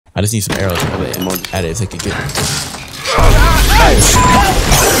I just need some arrows. At it, take a kick.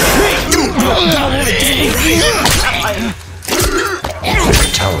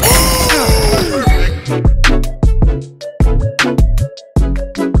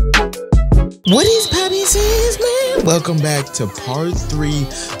 What is Poppy says, man? Welcome back to part 3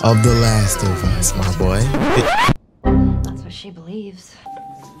 of The Last of Us, my boy. That's what she believes.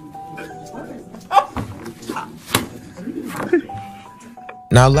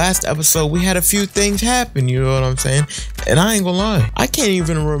 Now, last episode, we had a few things happen, you know what I'm saying? And I ain't gonna lie, I can't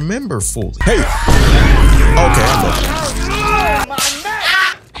even remember fully. Hey! Okay, I'm up.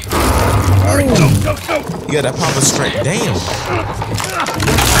 You got that papa straight. Damn.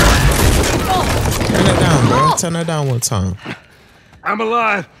 Turn that down, bro. Turn that down one time. I'm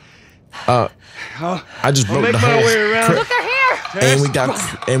alive. I just broke the whole way around. Look, they're here! And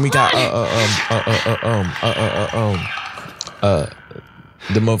we got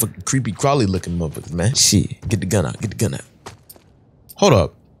the motherfucking creepy crawly looking motherfuckers, man. Shit. Get the gun out. Get the gun out. Hold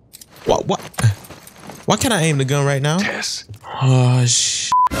up. What? Why can't I aim the gun right now? Tess. Oh,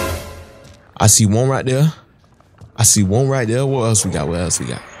 shit. I see one right there. I see one right there. What else we got? What else we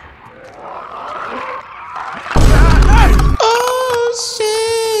got? Oh,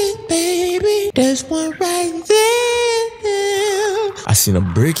 shit, baby. There's one right there. I seen a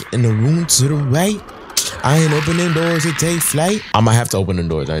brick in the room to the right. I ain't opening doors to take flight. I might have to open the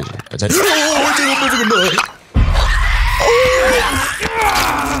doors, actually.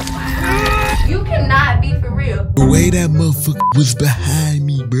 You cannot be for real. The way that motherfucker was behind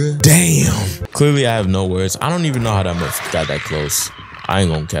me, bruh. Damn. Clearly, I have no words. I don't even know how that motherfucker got that close. I ain't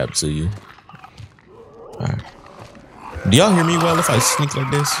gonna cap to you. Alright. Do y'all hear me well if I sneak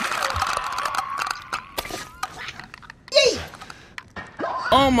like this?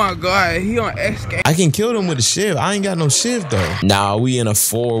 Oh my god, he on escape. I can kill them with a shiv. I ain't got no shiv though. Nah, we in a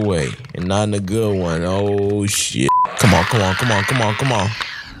 4-way and not in a good one. Oh shit. Come on.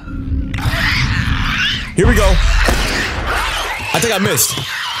 Here we go. I think I missed.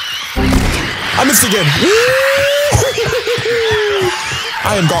 I missed again.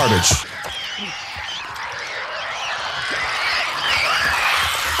 I am garbage.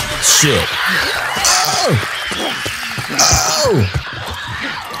 Shit. Oh.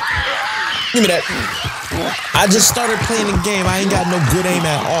 Give me that. I just started playing the game. I ain't got no good aim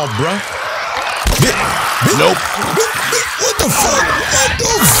at all, bruh. Nope. What the fuck?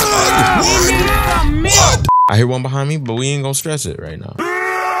 What? I hear one behind me, but we ain't gonna stress it right now.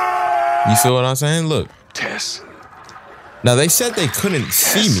 You feel what I'm saying? Look. Tess. Now, they said they couldn't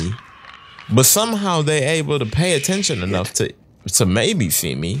see me, but somehow they able to pay attention enough to maybe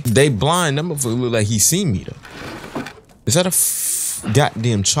see me. They blind. That motherfucker look like he seen me, though. Is that a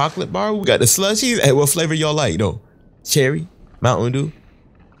goddamn chocolate bar? We got the slushies. Hey, what flavor y'all like though? Cherry? Mountain Dew?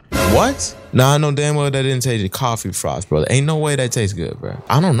 What? Nah, I know damn well that didn't taste the coffee frost, brother. Ain't no way that tastes good, bro.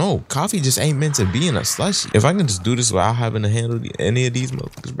 I don't know. Coffee just ain't meant to be in a slushie. If I can just do this without having to handle any of these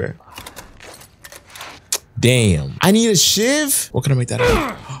motherfuckers, bro. Damn. I need a shiv? What can I make that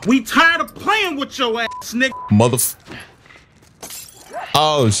out? We tired of playing with your ass, nigga.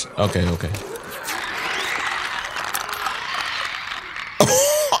 Oh, okay.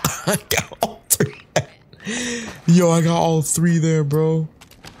 I got all 3. Yo, I got all 3 there, bro.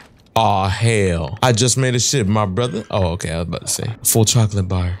 Aw, hell. I just made a shit, my brother. Oh, okay, I was about to say. Full chocolate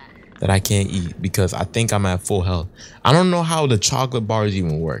bar that I can't eat because I think I'm at full health. I don't know how the chocolate bars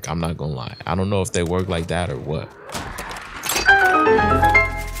even work. I'm not gonna lie. I don't know if they work like that or what.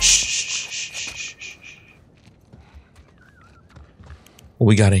 Shh. What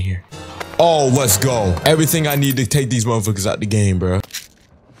we got in here? Oh, let's go. Everything I need to take these motherfuckers out the game, bro.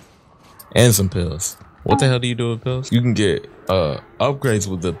 And some pills. What the hell do you do with pills? You can get upgrades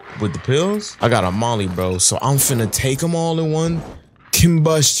with the pills. I got a molly, bro, so I'm finna take them all in one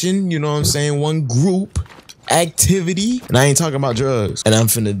combustion, you know what I'm saying? One group activity. And I ain't talking about drugs. And I'm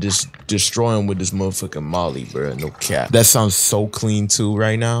finna just destroy them with this motherfucking molly, bro. No cap. That sounds so clean too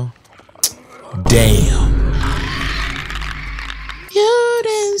right now. Damn. You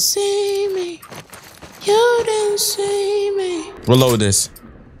didn't see me. You didn't see me. Reload this.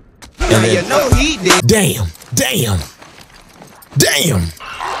 And then, You know he did. Damn.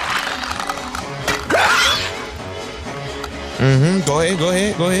 Go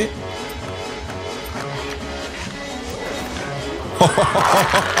ahead.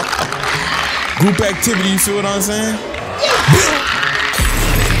 Group activity, you feel what I'm saying?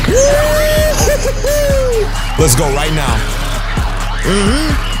 Let's go right now.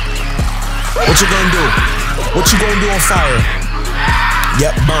 What you gonna do? What you gonna do on fire?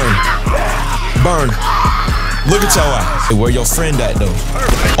 Yep, burn. Look at your ass. Hey, where your friend at though?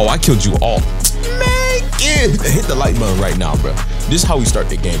 Oh, I killed you all. Man, hit the like button right now, bro. This is how we start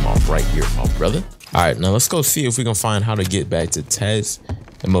the game off right here, my brother. All right, now let's go see if we can find how to get back to Tez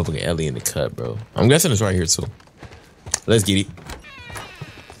and motherfucking Ellie in the cut, bro. I'm guessing it's right here too. Let's get it.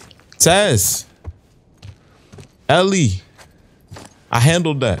 Tez. Ellie. I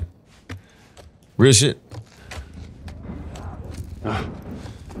handled that. Real shit.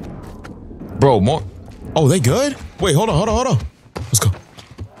 Bro, more. Oh, they good? Wait, hold on. Let's go.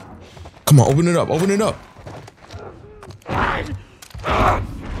 Come on, open it up.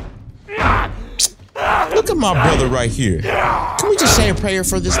 Look at my brother right here. Can we just say a prayer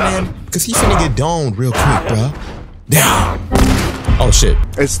for this man? Because he finna get domed real quick, bro. Damn. Oh, shit.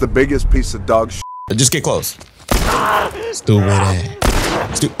 It's the biggest piece of dog shit. Just get close. Stupid ass.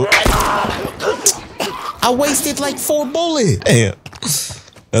 I wasted like 4 bullets. Damn.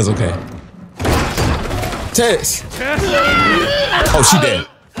 That's okay. Tess. Oh, she dead.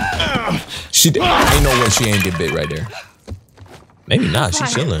 She dead. Ain't no way she ain't get bit right there. Maybe not. She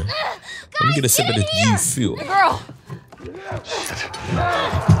chilling. Let me get a sip of this G Fuel. Girl.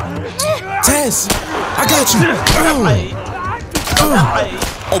 Tess, I got you.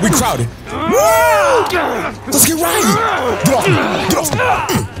 Oh, we crowded. Let's get right. Get off me. Get off me.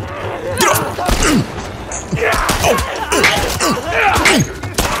 Get off me.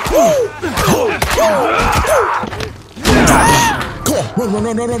 Come on,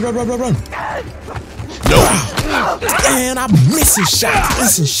 run. No. Man, I'm missing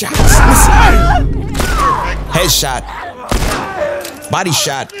shots. Headshot. Body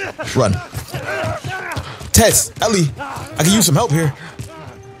shot. Run. Tess, Ellie, I can use some help here.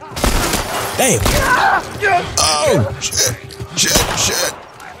 Damn. Oh, shit.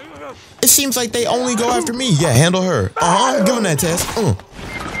 It seems like they only go after me. Yeah, handle her. Give him that, Tess.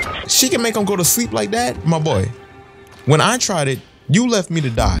 She can make him go to sleep like that, my boy. When I tried it, you left me to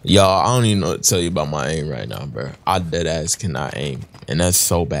die. Y'all, I don't even know what to tell you about my aim right now, bro. I dead ass cannot aim. And that's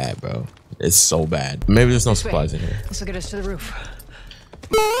so bad, bro. It's so bad. Maybe there's no supplies in here. This will get us to the roof.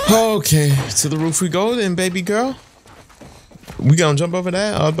 Okay, to the roof we go then, baby girl. We gonna jump over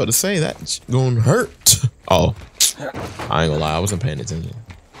that? I was about to say, that's gonna hurt. Oh, I ain't gonna lie, I wasn't paying attention.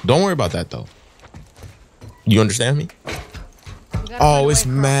 Don't worry about that, though. You understand me? Oh, it's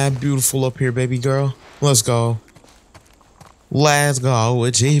mad beautiful up here, baby girl. Let's go. Let's go.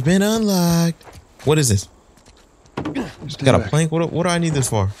 Achievement unlocked. What is this? Got a plank? What do I need this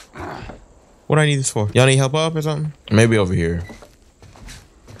for? What do I need this for? Y'all need help up or something? Maybe over here.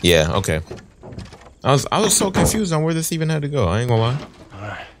 Yeah, okay. I was so confused on where this even had to go. I ain't gonna lie. All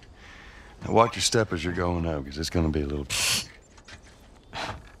right. Now watch your step as you're going out, because it's gonna be a little.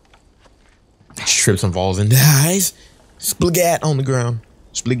 Trips and falls and dies. Spligat on the ground.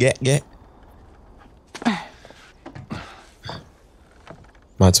 Spligat.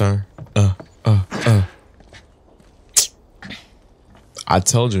 My turn. I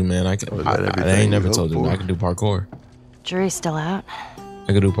told you, man. I ain't never told you. I can do parkour. Jury's still out.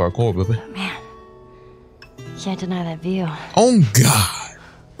 I can do parkour, baby. Man, can't deny that view. Oh God.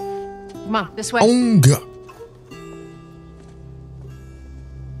 Come on, this way. Oh God.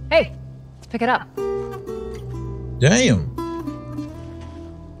 Hey, let's pick it up. Damn.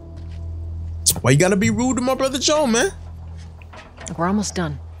 Why you gotta be rude to my brother Joe, man? Look, we're almost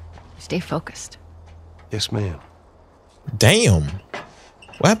done. Stay focused. Yes, ma'am. Damn.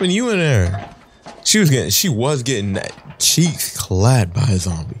 What happened to you in there? She was getting that cheeks clad by a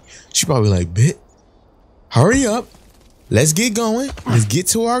zombie. She probably like, "Bit, hurry up. Let's get going. Let's get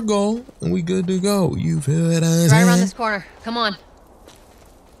to our goal, and we good to go." You feel what I'm saying? Right around this corner. Come on.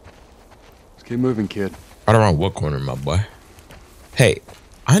 Let's keep moving, kid. Right around what corner, my boy? Hey,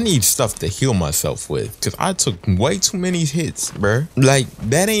 I need stuff to heal myself with, because I took way too many hits, bruh. Like,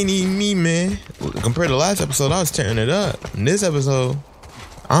 that ain't even me, man. Compared to last episode, I was tearing it up. In this episode,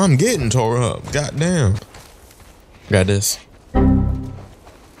 I'm getting tore up. Goddamn. Got this.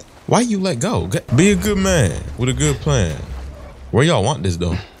 Why you let go? Be a good man with a good plan. Where y'all want this,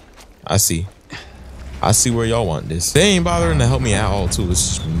 though? I see where y'all want this. They ain't bothering to help me at all, too.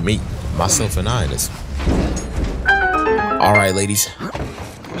 It's just me, myself, and I in this. All right, ladies.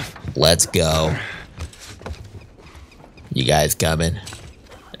 Let's go. You guys coming?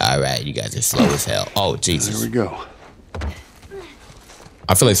 All right, you guys are slow as hell. Oh, Jesus. There we go.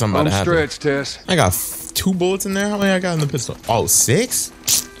 I feel like something about to happen. Stretch, Tess. I got 2 bullets in there. How many I got in the pistol? Oh, 6?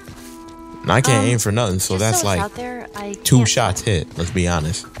 And I can't aim for nothing, so that's like out there, 2 shots hit. Let's be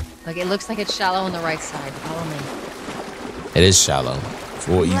honest. Look, it looks like it's shallow on the right side. Follow me. It is shallow.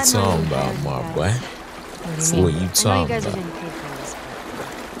 For what you talking about, my boy? For what you talking about? Getting paid for this,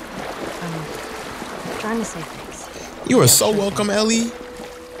 but trying to say things. You are so welcome, Ellie.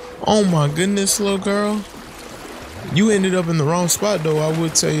 Oh my goodness, little girl. You ended up in the wrong spot, though. I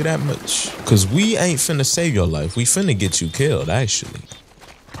would tell you that much. Because we ain't finna save your life. We finna get you killed, actually.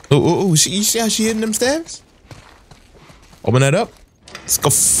 You see how she hitting them stairs? Open that up.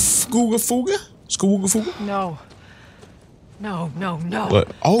 Skooga fooga? Skooga fooga? No. No, no, no.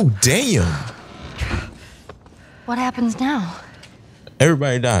 What? Oh, damn. What happens now?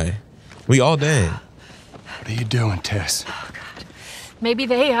 Everybody died. We all dead. What are you doing, Tess? Oh, God. Maybe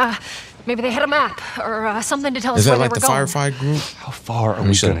they had a map or something to tell us Is that where like they the were going. firefight group? How far are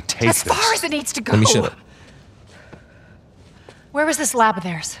we gonna take As this? far as it needs to go. Let me shut up. Where was this lab of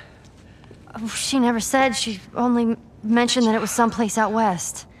theirs? Oh, she never said. She only mentioned that it was someplace out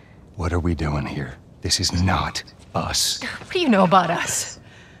west. What are we doing here? This is not us. What do you know about us?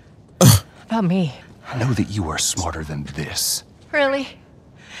 About me? I know that you are smarter than this. Really?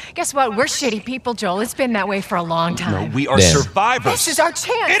 Guess what? We're shitty people, Joel. It's been that way for a long time. No, we are Damn. survivors. This is our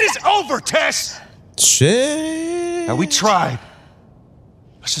chance. It is over, Tess! Shit. Now we tried.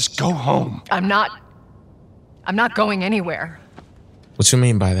 Let's just go home. I'm not going anywhere. What you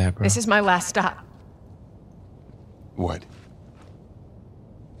mean by that, bro? This is my last stop. What?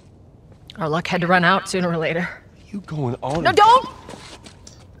 Our luck had to run out sooner or later. You going on? No, don't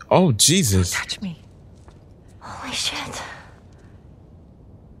Oh, Jesus. touch me. Holy shit.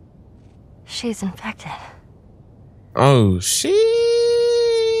 She's infected. Oh, shit.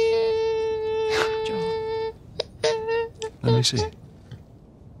 Joel, Let me see.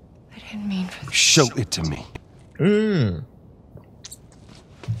 I didn't mean for this. Show it to me.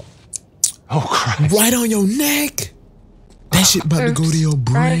 Oh, Christ. Right on your neck. That shit about to go to your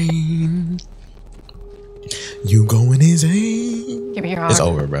brain. You going insane. Give me your arm. It's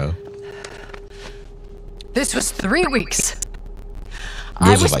over, bro. This was 3 weeks. I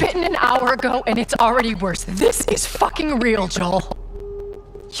Yours was is like- bitten an hour ago, and it's already worse. This is fucking real, Joel.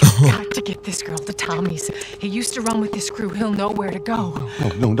 You got to get this girl to Tommy's. He used to run with this crew. He'll know where to go.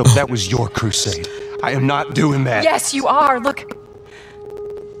 No, that was your crusade. I am not doing that. Yes, you are. Look.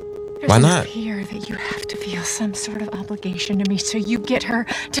 There's Why enough not? here that you have to feel some sort of obligation to me, so you get her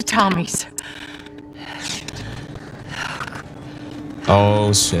to Tommy's.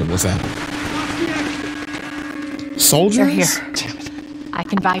 Oh, shit. What's that? Soldiers? They're here. I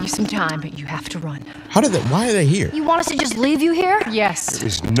can buy you some time, but you have to run. How did they? Why are they here? You want us to just leave you here? Yes.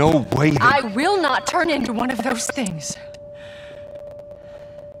 There's no way that... I will not turn into one of those things.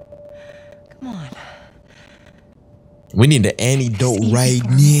 Come on. We need the antidote right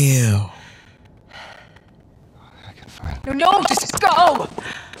now. I can find... No, just go!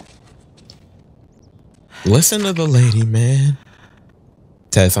 Listen to the lady, man.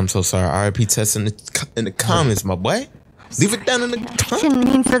 Tess, I'm so sorry. R.I.P. Tess in the comments, my boy. Leave it down in the I comments. didn't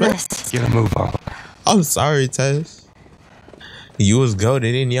mean for this. Get a move on. I'm sorry, Tess. You was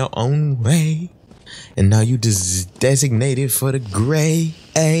goated in your own way. And now you designated for the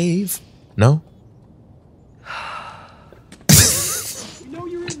grave. No?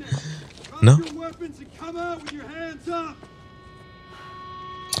 No?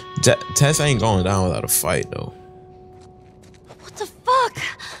 Tess ain't going down without a fight, though. What the fuck?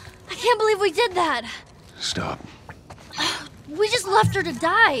 I can't believe we did that. Stop. We just left her to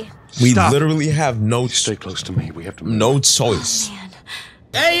die. We Stop. literally have no Stay close to me. We have to move. no choice. Man.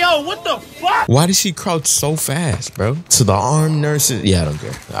 Hey, yo, what the fuck? Why did she crouch so fast, bro? To the armed nurses. Yeah, I don't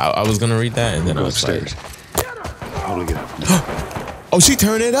care. I was gonna read that and then I Go was upstairs. like, Hold it up. oh, she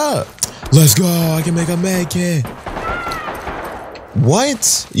turned it up. Let's go. I can make a med kit.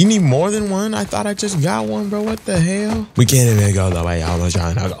 What? You need more than one? I thought I just got one, bro. What the hell? We can't even go the way I was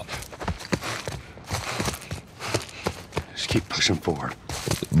trying to go. Just keep pushing forward.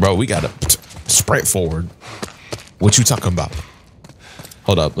 Bro, we gotta sprint forward. What you talking about?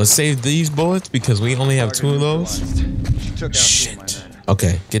 Hold up. Let's save these bullets because we only have 2 of those. Shit.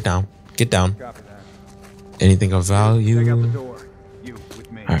 Okay, get down. Get down. Anything of value?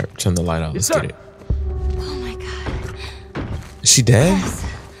 Alright, turn the light out. Let's get it. Oh my god. Is she dead? Yes.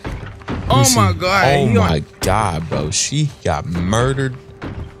 Oh my god. Oh he my on- god, bro. She got murdered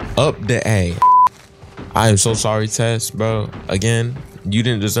up the A. I am so sorry, Tess, bro. Again, you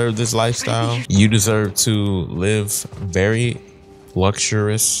didn't deserve this lifestyle. You deserve to live very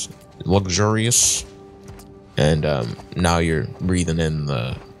luxurious. And now you're breathing in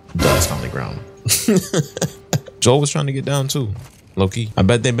the dust on the ground. Joel was trying to get down too, low-key. I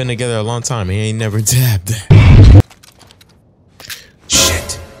bet they've been together a long time. He ain't never tapped that.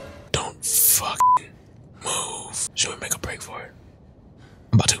 Shit. Don't fucking move. Should we make a break for it?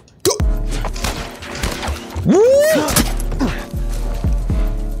 I'm about to. Go! Woo!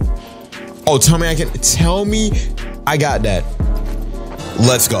 Oh, tell me I got that.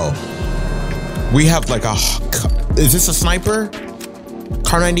 Let's go. We have like a, is this a sniper?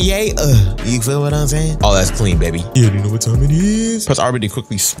 Car 98? You feel what I'm saying? Oh, that's clean, baby. Yeah, you know what time it is? Press RB to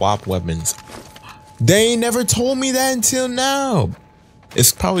quickly swap weapons. They ain't never told me that until now.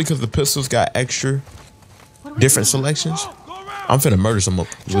 It's probably because the pistols got extra different selections. I'm finna murder someone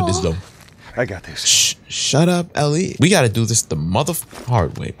with this though. I got this. Shut up, Ellie. We gotta do this the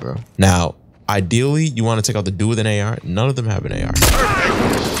hard way, bro. Now, ideally, you want to take out the dude with an AR. None of them have an AR.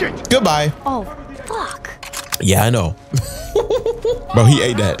 Shit. Goodbye. Oh, fuck. Yeah, I know. Bro, he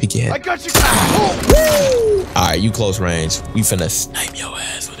ate that. Peek your head. I got you. All right, you close range. We finna snipe your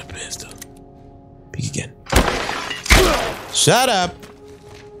ass with a pistol. Peek again. Shut up.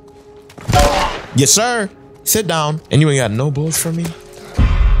 Yes, sir. Sit down. And you ain't got no bullets for me?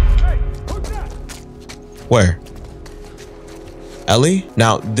 Where? Ellie?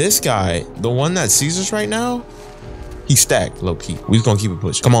 Now, this guy, the one that sees us right now, he's stacked, low key. We just gonna keep it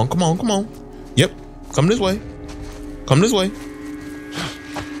pushing. Come on, come on, come on. Yep. Come this way. Come this way.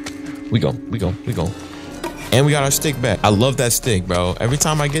 We go. And we got our stick back. I love that stick, bro. Every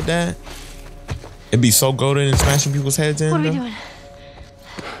time I get that, it'd be so golden and smashing people's heads in. What are we doing?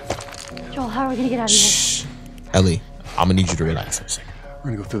 Joel, how are we gonna get out of here? Shh. Ellie, I'm gonna need you to relax for a second.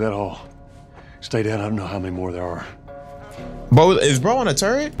 We're gonna go through that hall. Stay down. I don't know how many more there are. Bro, is bro on a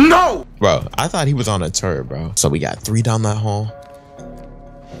turret? No! Bro, I thought he was on a turret, bro. So we got 3 down that hall.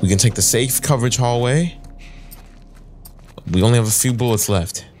 We can take the safe coverage hallway. We only have a few bullets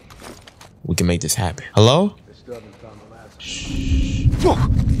left. We can make this happen. Hello? Shh. Shut the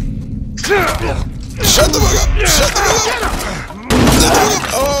fuck up! Shut the fuck up!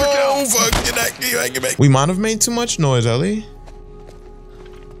 Oh, fuck. Get back. We might have made too much noise, Ellie.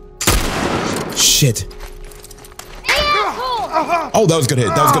 Shit. Oh, that was a good hit.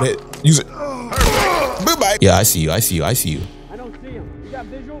 That was a good hit. Use it. Bye-bye. Yeah, I see you. I don't see him. You got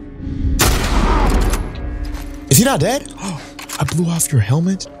visual? Is he not dead? I blew off your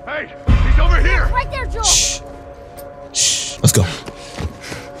helmet. Hey, he's over here. Right there, Joel. Shh. Shh. Let's go.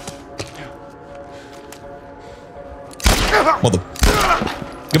 Mother.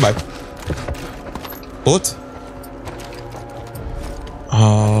 Goodbye. Bullet.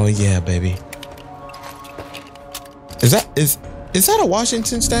 Oh yeah, baby. Is that a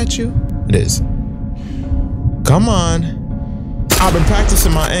Washington statue? It is. Come on. I've been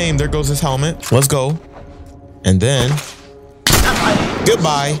practicing my aim. There goes his helmet. Let's go. And then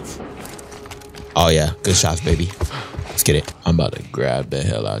goodbye. Oh yeah, good shots, baby. Let's get it. I'm about to grab the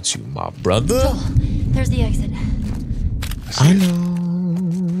hell out you, my brother. Joel, there's the exit. I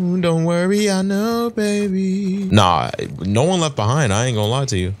know. Don't worry, I know, baby. Nah, no one left behind. I ain't gonna lie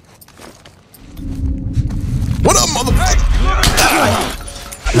to you. What up, motherfucker?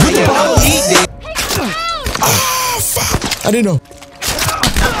 Ah, fuck. I didn't know.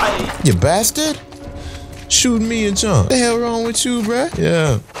 You bastard. Shooting me and John. What the hell wrong with you, bruh?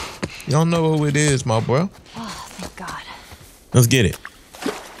 Yeah. Y'all know who it is, my bro. Oh, thank God. Let's get it.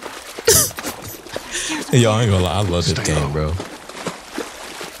 Hey, y'all, I ain't gonna lie. I love this game, bro.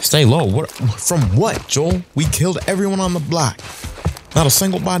 Stay low. What? From what, Joel? We killed everyone on the block. Not a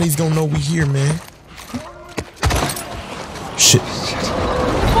single body's gonna know we here, man. Shit.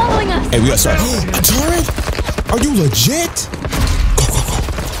 Following us. Hey, we got started. A turret? Are you legit? Go.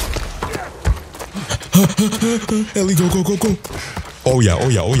 Ellie, go. Oh yeah.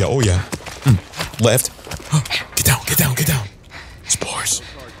 Left. Get down. Spores.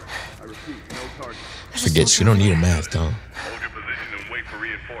 Forget, you don't need a mask, though. Hold your position and wait for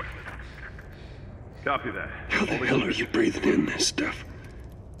reinforcements. Copy that. How the hell are you breathing in this stuff?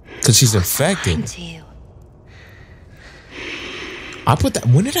 Because she's infected. Into you.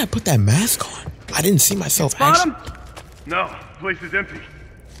 When did I put that mask on? I didn't see myself actually. No, the place is empty.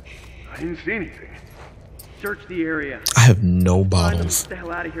 I didn't see anything. Search the area. I have no Find them, bottles. get the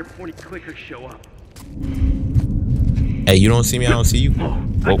hell out of here before any clickers show up. Hey, you don't see me, I don't see you. Whoa.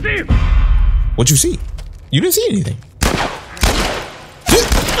 I see him. What you see? You didn't see anything.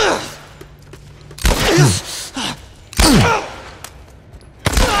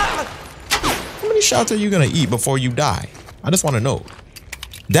 How many shots are you gonna eat before you die? I just want to know.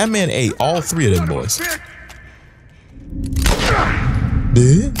 That man ate all 3 of them boys.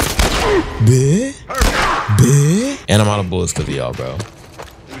 Big. And I'm out of bullets because of y'all, bro.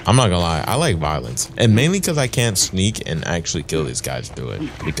 I'm not gonna lie, I like violence. And mainly because I can't sneak and actually kill these guys through it.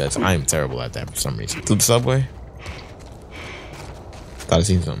 Because I am terrible at that for some reason. Through the subway? Thought I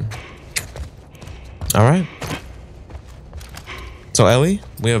seen something. Alright. So Ellie,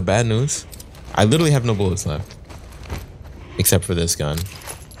 we have bad news. I literally have no bullets left. Except for this gun.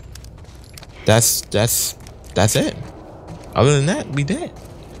 That's it. Other than that, we dead.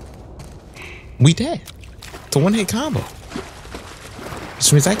 We dead. It's a one-hit combo.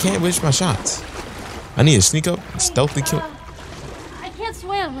 Which means I can't waste my shots. I need to sneak up and stealthily kill. I can't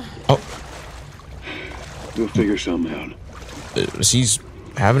swim. Oh. We'll figure something out. She's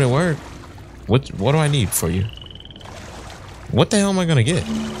having it work. What do I need for you? What the hell am I gonna get?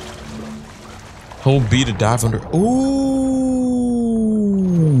 Hold B to dive under. Ooh.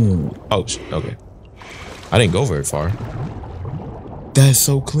 Oh, okay. I didn't go very far. That's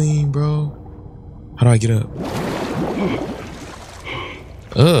so clean, bro. How do I get up?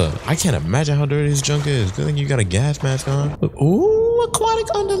 I can't imagine how dirty this junk is. Good thing you got a gas mask on. Ooh, aquatic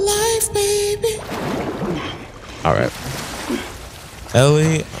under life, baby. All right.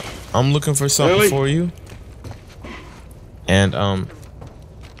 Ellie, I'm looking for something for you. And, I'm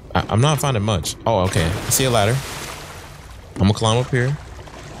not finding much. Oh, okay. I see a ladder. I'm gonna climb up here.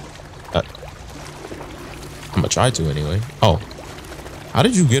 I'm gonna try to anyway. Oh. How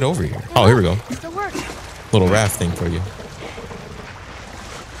did you get over here? Oh, here we go. Little raft thing for you.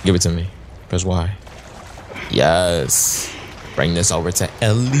 Give it to me. Press Y. Yes. Bring this over to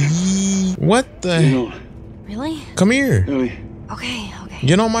Ellie. What the? Really? Come here. Ellie. Okay.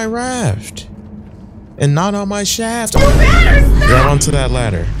 Get on my raft. And not on my shaft. Grab onto that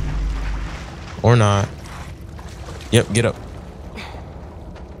ladder. Or not. Yep, get up.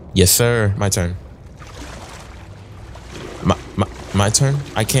 Yes, sir. My turn. My turn?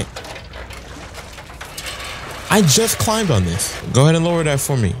 I can't. I just climbed on this. Go ahead and lower that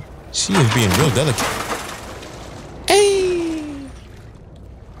for me. She is being real delicate. Hey.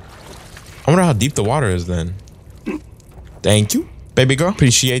 I wonder how deep the water is then. Thank you, baby girl.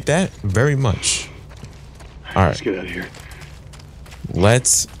 Appreciate that very much. All right. Let's get out of here.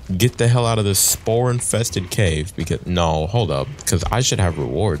 Let's get the hell out of this spore-infested cave because no, hold up. Because I should have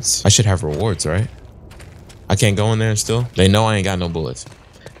rewards. I should have rewards, right? I can't go in there still. They know I ain't got no bullets.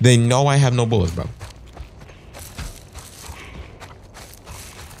 They know I have no bullets, bro.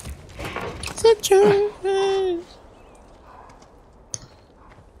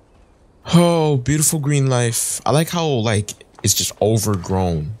 Oh, beautiful green life. I like how like it's just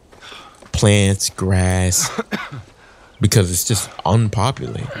overgrown. Plants, grass. Because it's just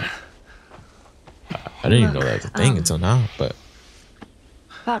unpopulated. I didn't even know that was a thing until now, but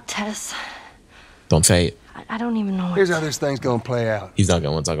About Tess. don't say it. I don't even know what. Here's how this thing's gonna play out. He's not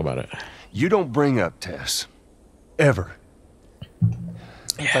gonna want to talk about it. You don't bring up Tess. Ever.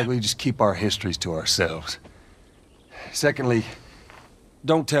 In fact, we just keep our histories to ourselves. Secondly,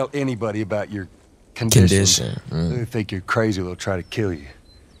 don't tell anybody about your condition. They think you're crazy, they'll try to kill you.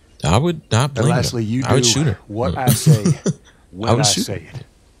 I would not blame And lastly, you I would do shoot her. what I say when I shoot say it.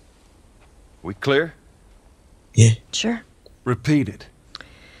 We clear? Yeah. Sure. Repeat it.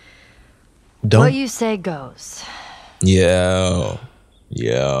 Don't. What you say goes. Yeah.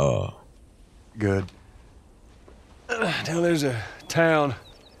 Good. Now there's a town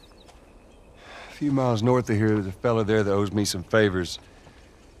a few miles north of here. There's a fella there that owes me some favors.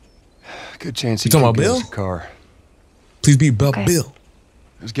 Good chance he You talking can about give Bill? us a car. Please be Bill. Okay. Bill.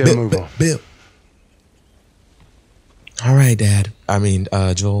 Let's get a move on. Bill. All right, Dad. I mean,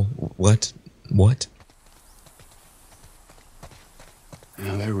 Joel. What?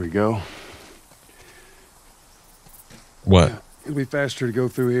 Now there we go. What? It'll be faster to go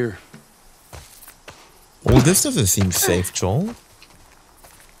through here. Well, this doesn't seem safe, Joel.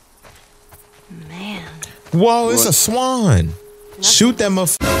 Man. Whoa, it's a swan. Shoot that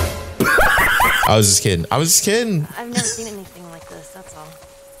motherfucker. I was just kidding. I've never seen anything like this, that's all.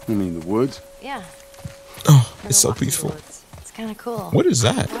 You mean the woods? Yeah. Oh, never it's so walked through the peaceful. woods. It's kind of cool. What is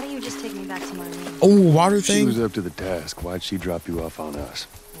that? Why don't you just take me back to my room? Oh, water She thing? was up to the task. Why'd she drop you off on us?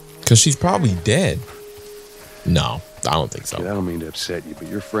 Because she's probably dead. No, I don't think Kid, I so. don't mean to upset you, but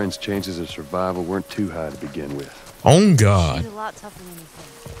your friend's chances of survival weren't too high to begin with. Oh, God. She's a lot tougher than you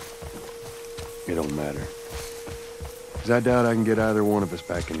think. It don't matter. Because I doubt I can get either one of us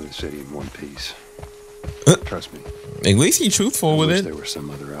back into the city in one piece. Trust me. At least he's truthful I with wish it. there was some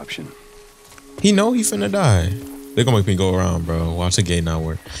other option. He know he finna die. They're gonna make me go around, bro. Watch the gate not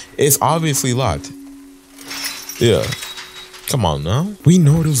work. It's obviously locked. Yeah. Come on now. We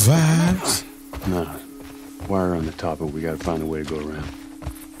know the vibes. No. Wire on the top, but we gotta find a way to go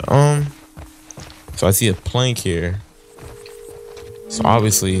around. So I see a plank here. So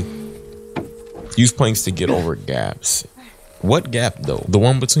obviously, use planks to get over gaps. What gap though? The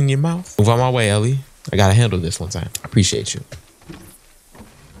one between your mouth? Move out my way, Ellie. I gotta handle this one time. I appreciate you.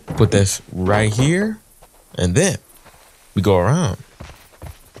 Put this right here, and then we go around.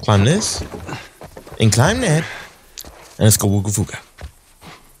 Climb this, and climb that, and let's go wooga wooga.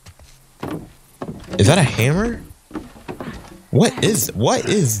 Is that a hammer? What is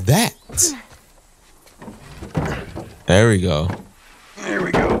that? There we go. There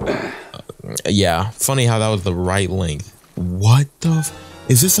we go. Yeah, funny how that was the right length. What the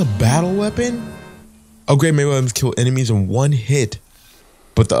is this a battle weapon? Upgrade melee weapons kill enemies in one hit,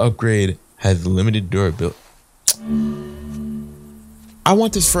 but the upgrade has limited durability. I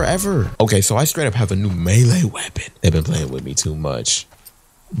want this forever. Okay, so I straight up have a new melee weapon. They've been playing with me too much.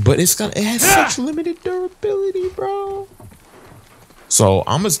 But it has such limited durability, bro. So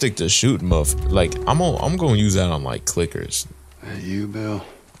I'm gonna stick to shooting muff. Like I'm gonna use that on like clickers. You, Bill?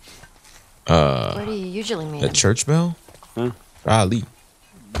 Where do you usually meet The him? church bell? Huh? Ali.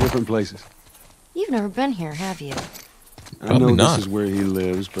 Different places. You've never been here, have you? I know Probably not. this is where he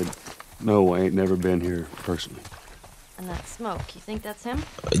lives, but no, I ain't never been here personally. And that smoke, you think that's him?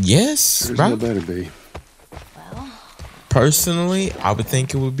 Yes, There's bro. no better be. Well, Personally, I would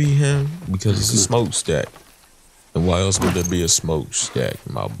think it would be him because it's a smokestack. And why else would there be a smokestack,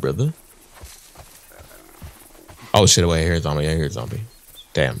 my brother? Oh shit! Wait, I hear a zombie. I hear a zombie.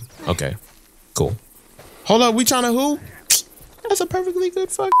 Damn. Okay. Cool. Hold up. We trying to who? That's a perfectly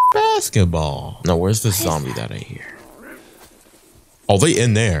good fucking basketball. No, where's the zombie that I hear? Oh, they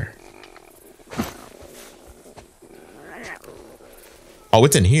in there. Oh,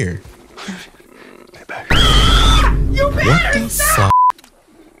 it's in here. What the fuck?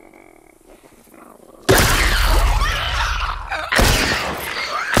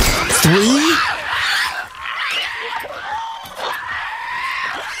 Three?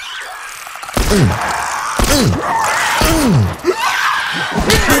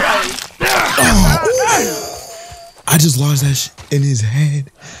 I just lost that shit in his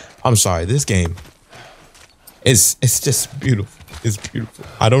head. I'm sorry, this game it's just beautiful. It's beautiful.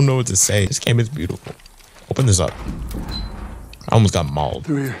 I don't know what to say. This game is beautiful. Open this up. I almost got mauled.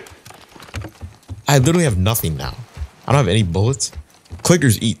 Through here. I literally have nothing now. I don't have any bullets.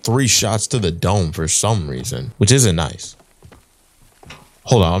 Clickers eat 3 shots to the dome for some reason, which isn't nice.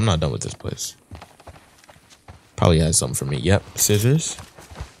 Hold on, I'm not done with this place. Probably has something for me. Yep, scissors.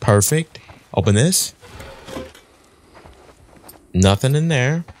 Perfect. Open this. Nothing in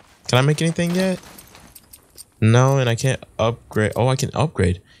there. Can I make anything yet? No, and I can't upgrade. Oh, I can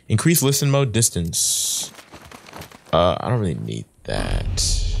upgrade. Increase listen mode distance. I don't really need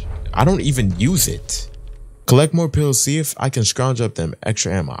that. I don't even use it. Collect more pills. See if I can scrounge up them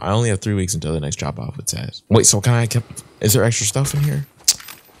extra ammo. I only have 3 weeks until the next drop off, it says. Wait, so can I keep... Is there extra stuff in here?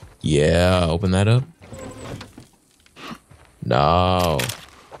 Yeah, open that up. No.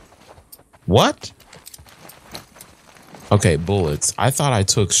 What? Okay, bullets. I thought I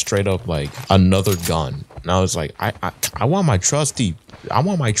took straight up like another gun. And I was like, I want my trusty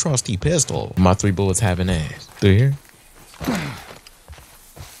pistol. My 3 bullets have an ass. Through here?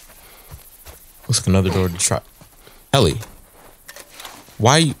 Looks like another door to try. Ellie,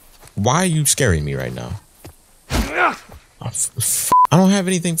 why are you scaring me right now? Oh, I don't have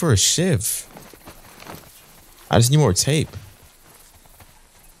anything for a shiv. I just need more tape.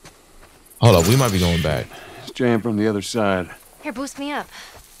 Hold up, we might be going back. It's jammed from the other side. here, boost me up.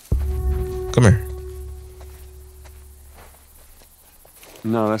 Come here.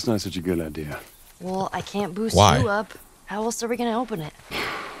 No, that's not such a good idea. Well, I can't boost Why? you up. How else are we gonna open it?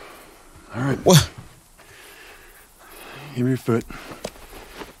 All right. What? Give me your foot.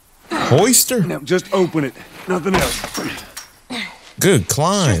 Hoister? Now, just open it. Nothing else. Good Sure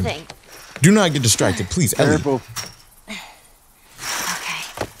climb. thing. Do not get distracted, please, Ellie. Careful. Okay.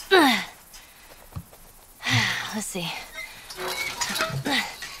 Let's see.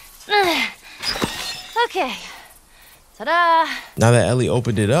 Okay. Ta-da! Now that Ellie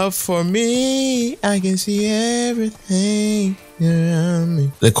opened it up for me, I can see everything around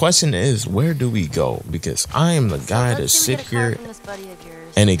me. The question is, where do we go? Because I am the guy to Let's see, we sit get a card here from this buddy of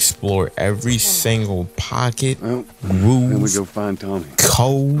yours. and explore every single pocket, Well, then we rules, go find Tommy.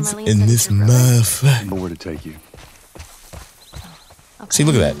 codes Marlene in said this it's your brother. motherfucker. Know where to take you. Okay. See,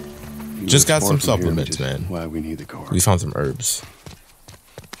 look at that. You Just live got far some from here, supplements, which is man. Why we need the car. We found some herbs.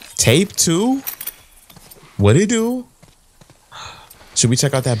 Tape 2? What'd it do? Should we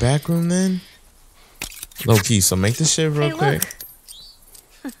check out that back room then? Low key, so make this shit real Hey, quick.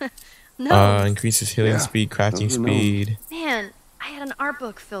 look. No. Increases healing Yeah, speed, crafting those are known. speed. Man, I had an art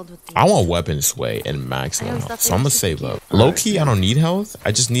book filled with these. I want weapon sway and I maximum always health, thought so they I'm were gonna super save up. cute. Low key, I don't need health.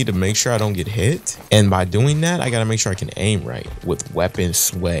 I just need to make sure I don't get hit, and by doing that, I gotta make sure I can aim right with weapon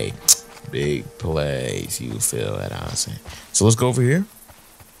sway. Big plays, you feel that I'm saying? So let's go over here.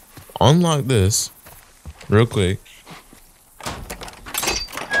 Unlock this real quick.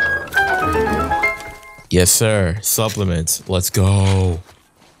 Yes, sir. Supplements. Let's go.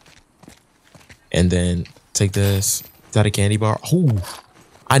 And then take this. Is that a candy bar? Ooh,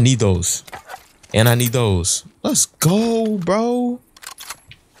 I need those. And I need those. Let's go, bro.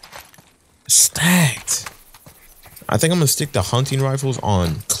 Stacked. I think I'm gonna stick the hunting rifles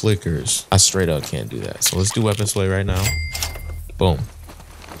on clickers. I straight up can't do that. So let's do weapon sway right now. Boom.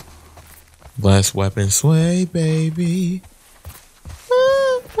 Let's weapon sway, baby.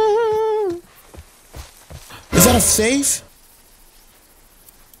 Is that a safe?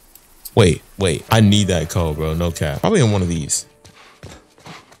 Wait. I need that code, bro. No cap. Probably in one of these.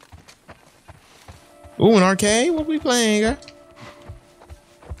 Ooh, an arcade? What we playing, girl?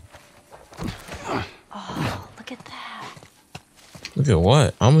 Oh, look at that. Look at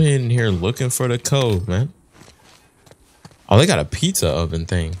what? I'm in here looking for the code, man. Oh, they got a pizza oven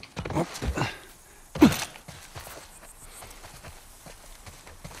thing.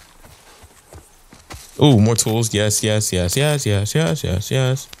 Ooh, more tools. Yes. Yes.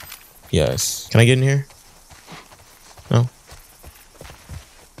 Can I get in here? No.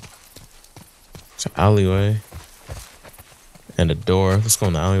 It's an alleyway. And a door. Let's go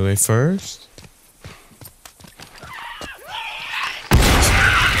in the alleyway first.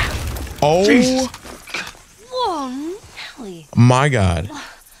 Oh. Jeez. Whoa, Nelly. My God.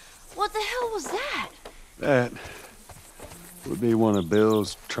 What the hell was that? That would be one of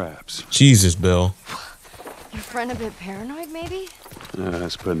Bill's traps. Jesus, Bill. Your friend a bit paranoid, maybe?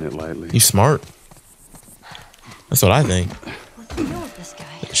 That's putting it lightly. You smart. That's what I think. What's the deal with this guy?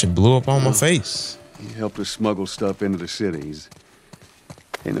 Shit blew up on my face. He helped us smuggle stuff into the cities.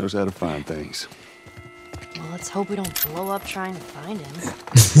 He knows how to find things. Well, let's hope we don't blow up trying to find him.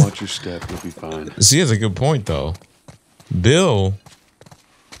 Watch your step, you'll be fine. See, that's a good point, though. Bill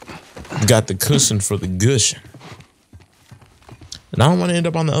got the cushion for the gushin. And I don't want to end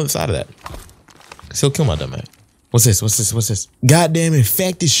up on the other side of that. Because he'll kill my dumb ass. What's this? Goddamn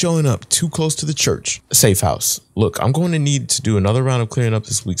infected showing up too close to the church. Safe house. Look, I'm going to need to do another round of clearing up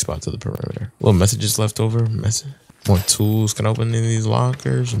this weak spot to the perimeter. Little messages left over. More tools. Can I open any of these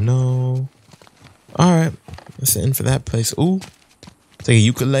lockers? No. All right. Let's in for that place. Ooh. Take a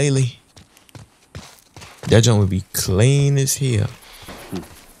ukulele. That joint would be clean as hell.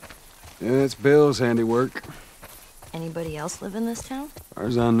 Yeah, it's Bill's handiwork. Anybody else live in this town? As far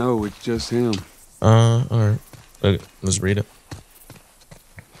as I know, it's just him. All right. Look, let's read it.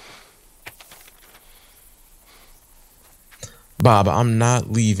 Bob, I'm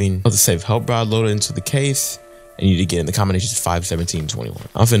not leaving. The safe help rod loaded into the case. And you need to get in the combinations 5, 17, 21.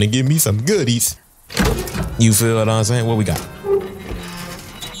 I'm finna give me some goodies. You feel what I'm saying? What we got?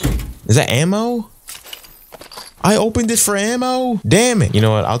 Is that ammo? I opened it for ammo? Damn it. You know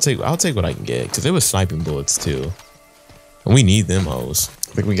what? I'll take what I can get. Because there was sniping bullets too. And we need them hoes.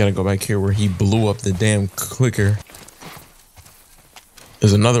 I think we gotta go back here where he blew up the damn clicker.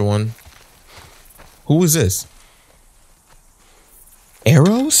 There's another one. Who is this?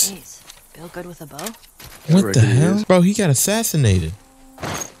 Arrows? Jeez, Bill good with a bow? What the hell? Bro, he got assassinated.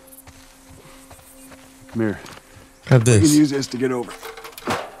 Come here. Have We can this. use this to get over.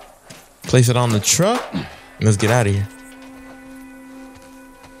 Place it on the truck. And let's get out of here.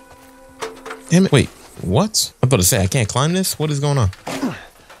 Damn it. Wait, what? I'm about to say, I can't climb this? What is going on?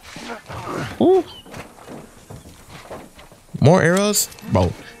 Ooh. More arrows?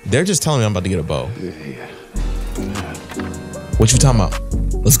 Bro, they're just telling me I'm about to get a bow. Yeah. What you talking about?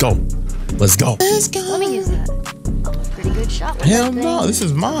 Let's go. Let's go. Let me use that. I'm a pretty good shot with Hell that thing. no, this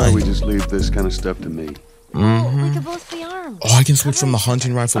is Why mine. we just leave this kind of stuff to me? Oh, we could both be armed. Oh, I can switch from the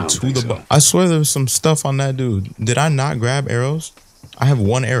hunting rifle to the bow. I swear there was some stuff on that dude. Did I not grab arrows? I have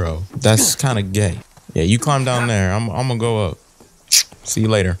one arrow. That's kind of gay. Yeah, you climb down there. I'm gonna go up. See you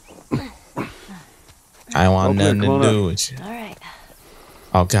later. I don't want nothing to do with you. All right.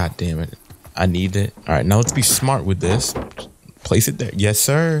 Oh, god damn it. I need it. All right, now let's be smart with this. Place it there. Yes,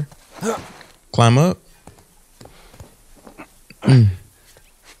 sir. Climb up.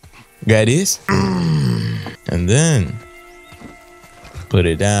 Got this. And then put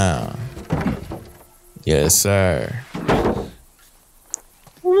it down. Yes, sir.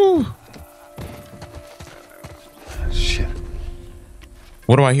 Woo. Shit.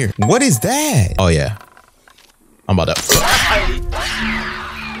 What do I hear? What is that? Oh, yeah. I'm about to...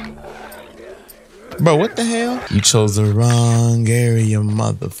 Bro, what the hell? You chose the wrong area,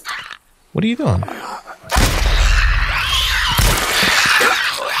 motherfucker. What are you doing?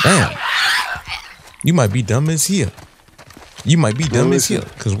 Damn. You might be dumb as hell. You might be dumb as hell.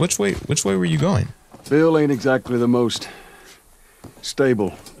 Because which way were you going? Bill ain't exactly the most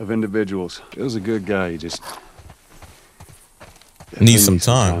stable of individuals. Bill's a good guy. He just Needs some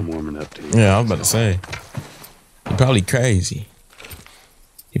time. warming up to you. Yeah, I was about to say. He probably crazy.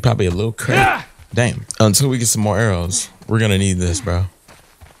 He probably a little crazy. Damn. Until we get some more arrows, we're gonna need this, bro.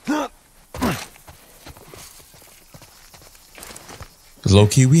 Low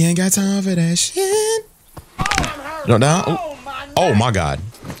key, we ain't got time for that shit. No, down. Oh my god.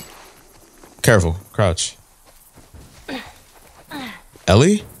 Careful. Crouch.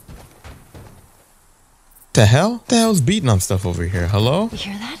 Ellie? The hell? The hell's beating on stuff over here? Hello? You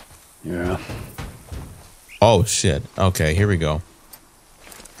hear that? Yeah. Oh shit. Okay, here we go.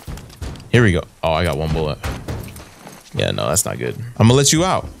 Here we go. Oh, I got one bullet. Yeah, no, that's not good. I'm gonna let you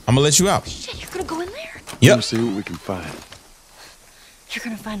out. I'm gonna let you out. Shit, you're gonna go in there? Yep. Let's see what we can find. You're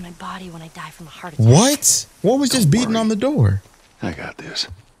gonna find my body when I die from a heart attack. What? What was just beating on the door? I got this.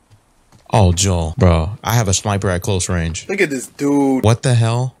 Oh, Joel. Bro, I have a sniper at close range. Look at this dude. What the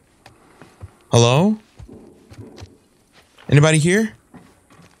hell? Hello? Anybody here?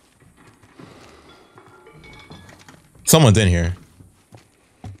 Someone's in here.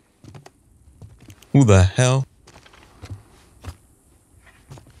 Who the hell?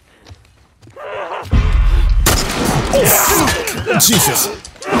 Oh, Jesus.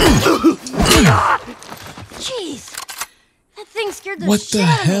 Jeez. That thing scared the What shit the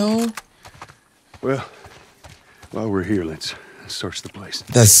out of me. hell? Well, while we're here, let's search the place.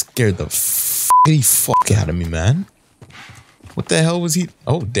 That scared the fuck out of me, man. What the hell was he?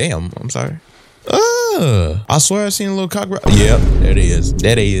 Oh, damn. I'm sorry. I swear I seen a little cockroach. Yep, there it is.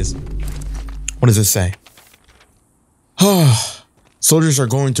 There it is. What does it say? Soldiers are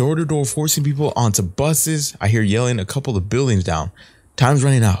going door to door, forcing people onto buses. I hear yelling a couple of buildings down. Time's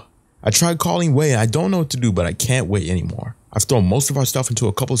running out. I tried calling Way. I don't know what to do, but I can't wait anymore. I've thrown most of our stuff into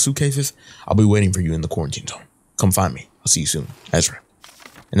a couple of suitcases. I'll be waiting for you in the quarantine zone. Come find me. I'll see you soon. Ezra.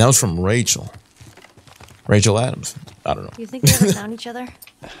 And that was from Rachel. Rachel Adams. I don't know. You think we ever found each other?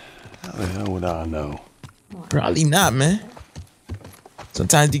 How the hell would I know? Probably not, man.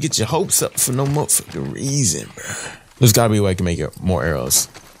 Sometimes you get your hopes up for no motherfucking reason, bro. There's gotta be a way I can make it more arrows.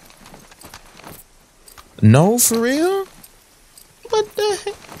 No, for real? What the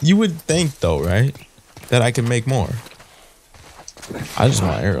heck? You would think, though, right? That I can make more. I just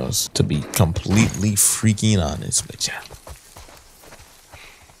want arrows, to be completely freaking honest with ya.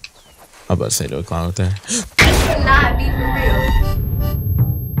 I'm about to say to a clown out there. Not be for real.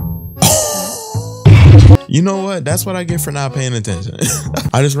 You know what? That's what I get for not paying attention.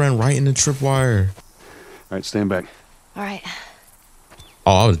 I just ran right into tripwire. All right, stand back. All right.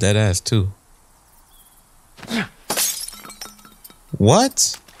 Oh, I was dead ass too.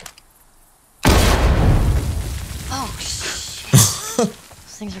 What? Oh, shit.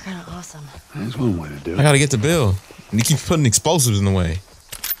 Those things are kind of awesome. That's one way to do I it. gotta get the bill. And he keeps putting explosives in the way.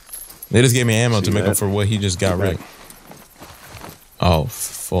 They just gave me ammo to make up for what he just got wrecked. Oh,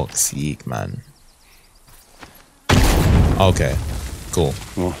 fuck's sake, man. Okay, cool.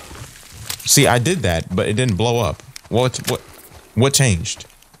 Well, See, I did that, but it didn't blow up. What changed?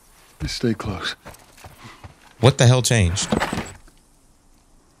 just stay close. What the hell changed?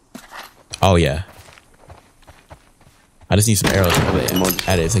 Oh yeah. I just need some arrows.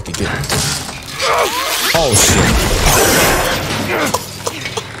 That is, I could get. Oh shit.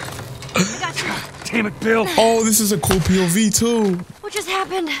 Damn it, Bill. Oh, this is a cool POV too. What just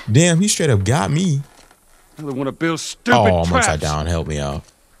happened? Damn, he straight up got me. Another one of Bill's stupid Oh, I'm traps. upside down. Help me out.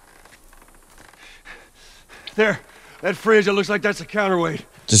 There, that fridge, it looks like that's a counterweight.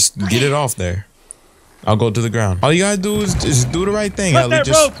 Just get it off there. I'll go to the ground. All you gotta do is just do the right thing, Cut Ellie. that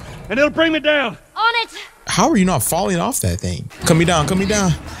rope, and it'll bring me down. On it! How are you not falling off that thing? Cut me down, cut me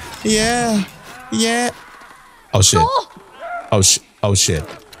down. Yeah. Yeah. Oh shit. Oh shit. Oh shit.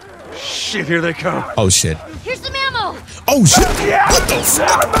 Shit, here they come. Oh shit. Here's some ammo! Oh shit. What the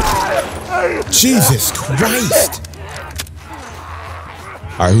fuck? Jesus Christ.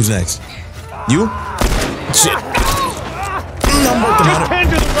 Alright, who's next? You? Shit. I'm working on it. Hand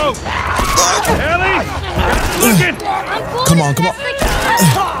to the rope. Ellie! Looking! Come on, come on.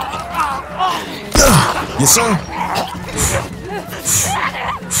 Yes, sir.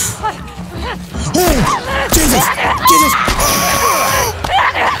 Oh, Jesus! Jesus!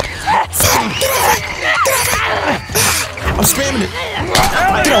 I'm spamming it.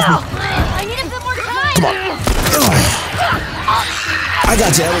 Get off me. I need a bit more time! Come on. I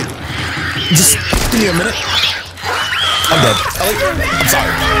got you, Ellie. Just give me a minute. I'm dead. Ellie, I'm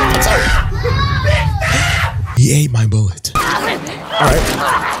sorry. I'm sorry. He ate my bullet. Alright.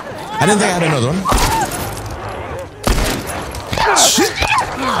 I didn't think I had another one. Shit.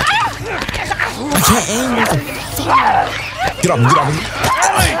 I can't aim. Get off me, get off me.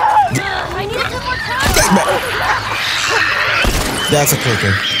 I need a bit more time! Back, back. That's a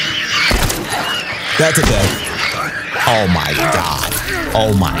clicker. That's a death. Oh my god.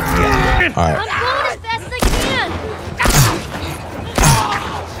 Oh my god. All right. I'm going as fast as I can.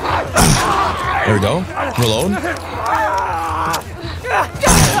 There we go. Reload.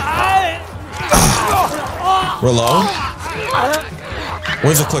 Reload.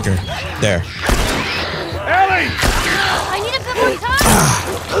 Where's the clicker? There. Ellie! I need a bit more time.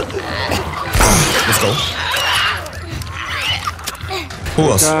 Let's go. Who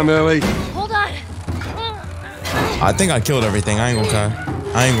else? Time, Ellie. Hold on. I think I killed everything. I ain't gonna care.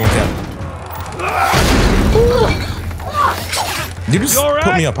 I ain't gonna care. You just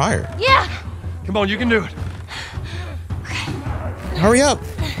put me up higher. Yeah. Come on, you can do it. Hurry up.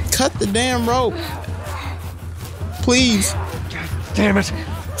 Cut the damn rope. Please. Damn it.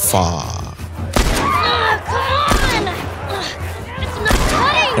 Fuck. Come on. It's not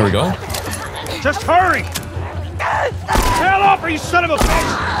cutting. There we go. Just hurry! Hell off, you son of a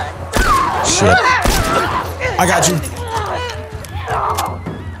bitch! Shit. I got you.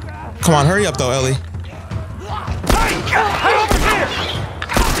 Come on, hurry up though, Ellie.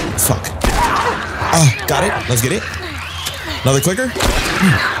 Fuck. Got it. Let's get it. Another clicker.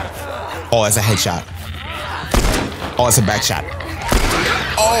 Oh, that's a headshot. Oh, it's a back shot.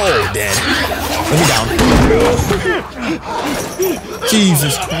 Oh, dead. Let me down.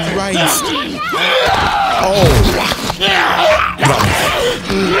 Jesus Christ. Oh.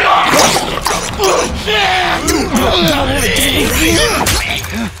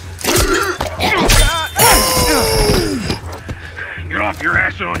 Get off your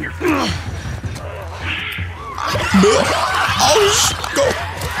ass and on your feet. Oh, go.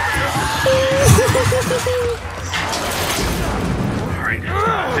 All right,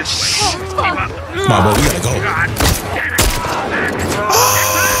 this way. Keep up. Come on, bro, we gotta go. God damn it.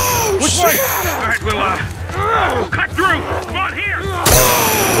 Which way? All right, we'll cut through. Come on, here.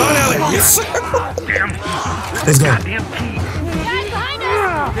 Yes, sir. Damn. Let's go. Goddamn key. Guys behind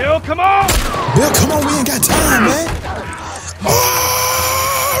us. Bill, come on! Bill, come on, we ain't got time, man.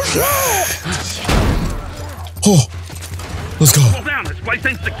 Oh, shit. Oh, let's go. Pull down. This place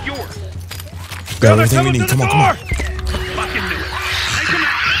ain't secure. Got everything we need. Come on, come on. Fucking do it. Take them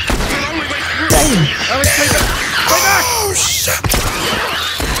out. We're the only way through. Damn. Ellie, stay back! Oh, shit.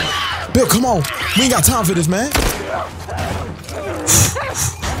 Bill, come on. We ain't got time for this, man.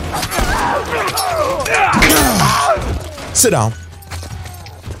 Sit down.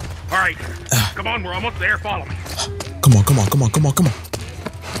 All right. Come on, we're almost there. Follow me. Come on, come on, come on, come on, come on.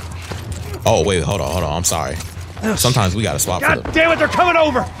 Oh, wait, hold on, hold on. I'm sorry. Sometimes we gotta swap for God the... damn it, they're coming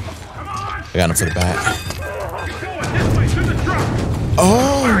over! I got him for the back. Keep going this way to the truck.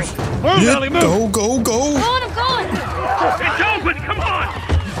 Oh, Move, yeah, Ellie, move! go, go, go. I'm going. It's open. Come on.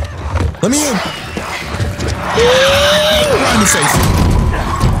 Let me in. Right in the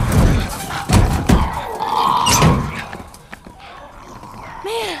face.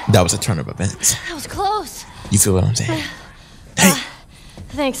 Man, That was a turn of events. that was close. You feel what I'm saying? Hey.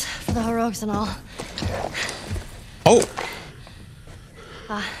 Thanks for the heroics and all. Oh,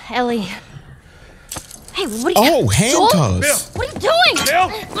 Ellie. Hey, what are you... oh, handcuffs. What are you doing? Bill,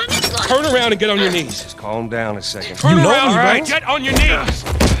 Let me go. turn around and get on your knees. Just calm down a second. Turn You know around me, bro. and get on your knees.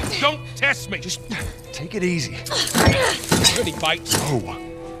 Don't test me. Just Take it easy. any bites. Oh.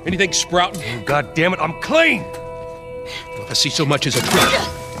 Anything sprouting. God damn it, I'm clean! If I see so much as a twig.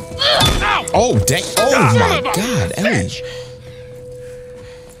 Ow! Oh, dang. Oh, my God, Ellie.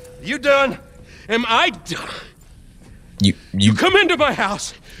 You done? Am I done? You Come into my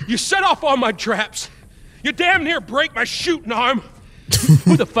house. You set off all my traps. You damn near break my shooting arm.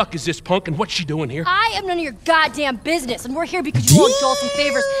 Who the fuck is this punk and what's she doing here? I am none of your goddamn business, and we're here because you owe Joel some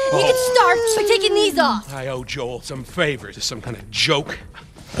favors. And you can start by taking these off. I owe Joel some favors. Is some kind of joke?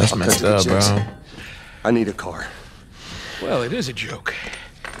 That's messed up, bro. I need a car. Well, it is a joke.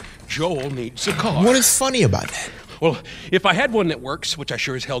 Joel needs a car. What is funny about that? Well, if I had one that works, which I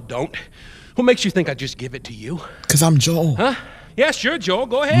sure as hell don't, what makes you think I'd just give it to you? Because I'm Joel. Huh? Yeah, sure, Joel.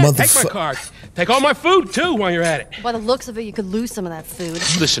 Go ahead. Take my car. Take all my food, too, while you're at it. By the looks of it, you could lose some of that food.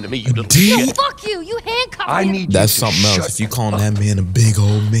 Listen to me, you little Damn. shit. Fuck you! You handcuffed I me. need That's you to something else. shut If you calling that man a big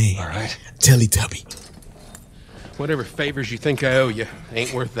old man. All right. Teletubby. Whatever favors you think I owe you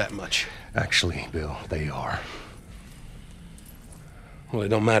ain't worth that much. Actually, Bill, they are. Well, it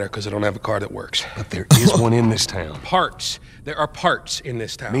don't matter because I don't have a car that works. But there is one in this town. Parts. There are parts in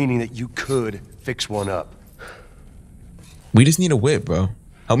this town. Meaning that you could fix one up. We just need a whip, bro.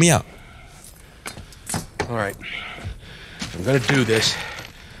 Help me out. All right. If I'm gonna do this,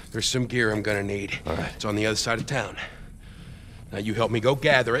 there's some gear I'm gonna need. All right. It's on the other side of town. Now you help me go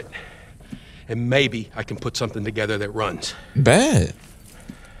gather it, and maybe I can put something together that runs. Bad.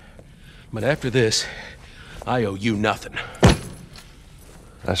 But after this, I owe you nothing.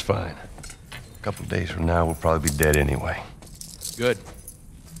 That's fine. A couple days from now, we'll probably be dead anyway. Good.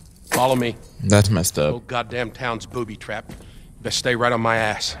 Follow me. That's messed up. Oh, goddamn town's booby trap. Best stay right on my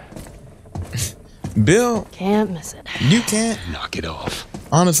ass. Bill, Can't miss it. you can't Knock it off.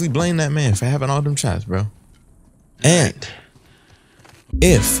 honestly blame that man for having all them shots, bro. And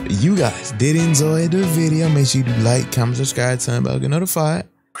if you guys did enjoy the video, make sure you like, comment, subscribe, turn bell, get notified.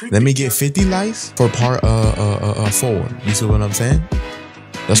 Let me get 50 likes for part 4. You see what I'm saying?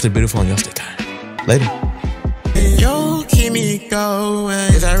 Y'all stay beautiful and y'all stay kind. Later. You keep me going,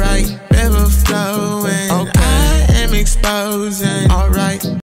 is that right? River flowing, okay. I am exposing, alright.